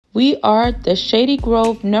We are the Shady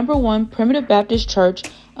Grove #1 Primitive Baptist Church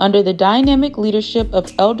under the dynamic leadership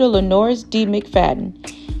of Elder LaNorris D. McFadden.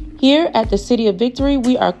 Here at the City of Victory,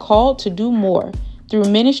 we are called to do more through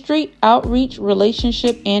ministry, outreach,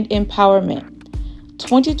 relationship, and empowerment.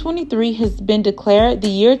 2023 has been declared the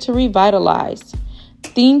year to revitalize.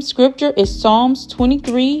 Theme scripture is Psalms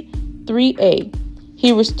 23:3a.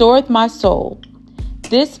 He restoreth my soul.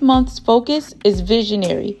 This month's focus is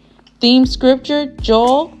visionary. Theme scripture,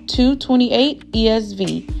 Joel 2:28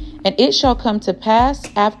 ESV. And it shall come to pass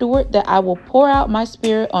afterward that I will pour out my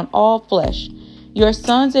spirit on all flesh. Your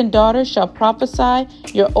sons and daughters shall prophesy,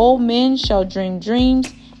 your old men shall dream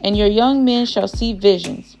dreams, and your young men shall see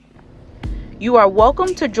visions. You are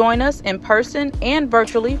welcome to join us in person and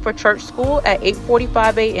virtually for church school at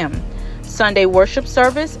 8:45 a.m., Sunday worship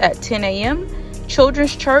service at 10 a.m.,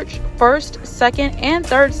 Children's Church first, second, and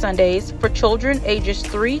third Sundays for children ages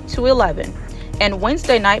 3 to 11, and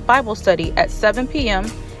Wednesday night Bible study at 7 p.m.,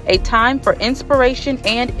 a time for inspiration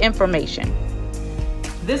and information.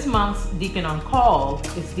 This month's Deacon on Call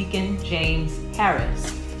is Deacon James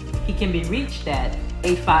Harris. He can be reached at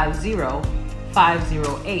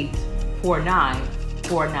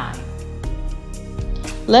 850-508-4949.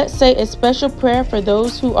 Let's say a special prayer for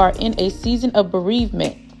those who are in a season of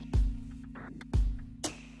bereavement.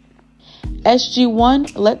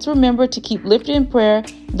 SG1, let's remember to keep lifted in prayer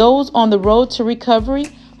those on the road to recovery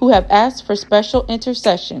who have asked for special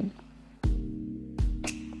intercession.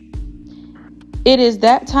 It is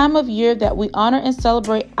that time of year that we honor and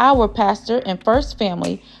celebrate our pastor and first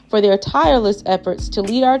family for their tireless efforts to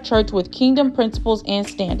lead our church with kingdom principles and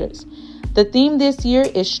standards. The theme this year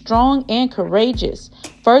is strong and courageous.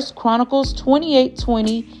 1 Chronicles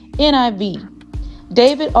 28:20 NIV.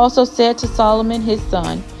 David also said to Solomon his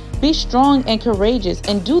son, "Be strong and courageous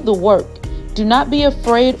and do the work. Do not be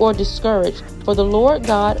afraid or discouraged, for the Lord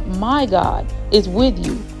God, my God, is with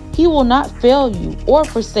you. He will not fail you or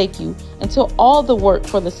forsake you until all the work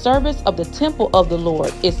for the service of the temple of the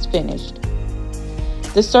Lord is finished."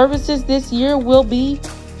 The services this year will be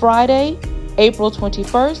Friday, April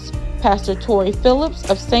 21st, Pastor Tori Phillips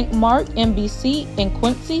of St. Mark MBC in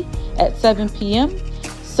Quincy at 7 p.m.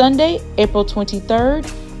 Sunday, April 23rd,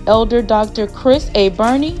 Elder Dr. Chris A.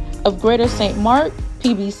 Burney of Greater St. Mark,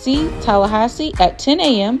 PBC, Tallahassee at 10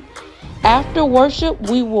 a.m. After worship,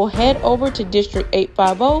 we will head over to District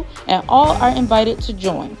 850 and all are invited to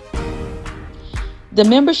join. The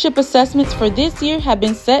membership assessments for this year have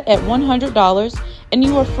been set at $100 and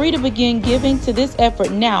you are free to begin giving to this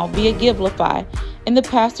effort now via Givelify in the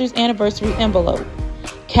pastor's anniversary envelope.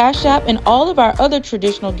 Cash App and all of our other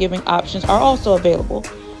traditional giving options are also available.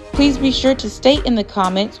 Please be sure to state in the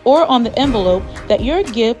comments or on the envelope that your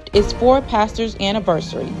gift is for a pastor's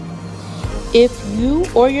anniversary. If you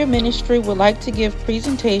or your ministry would like to give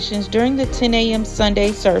presentations during the 10 a.m.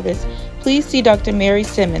 Sunday service, please see Dr. Mary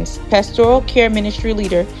Simmons, Pastoral Care Ministry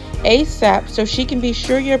Leader, ASAP, so she can be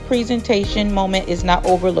sure your presentation moment is not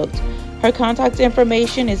overlooked. Her contact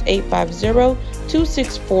information is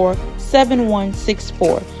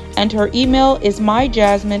 850-264-7164. And her email is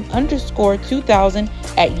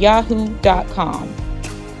myjasmine_2000@yahoo.com.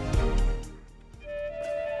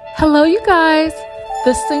 Hello, you guys.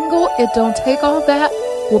 The single It Don't Take All That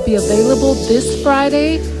will be available this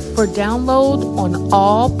Friday for download on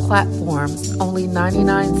all platforms. Only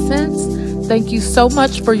 99 cents. Thank you so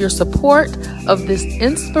much for your support of this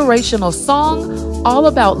inspirational song, all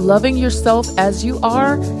about loving yourself as you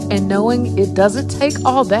are and knowing it doesn't take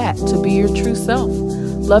all that to be your true self.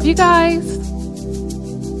 Love you guys.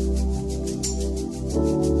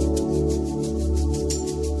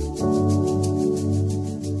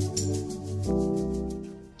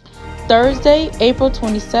 Thursday, April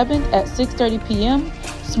 27th at 6:30 p.m.,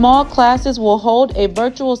 small classes will hold a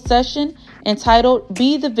virtual session entitled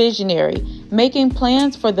Be the Visionary, Making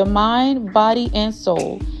Plans for the Mind, Body, and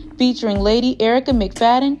Soul, featuring Lady Erica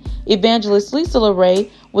McFadden, Evangelist Lisa LeRae,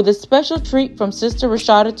 with a special treat from Sister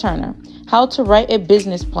Rashada Turner, How to Write a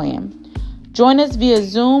Business Plan. Join us via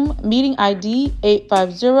Zoom, meeting ID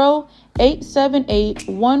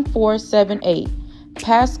 850-878-1478,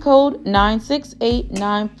 passcode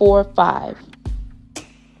 968945.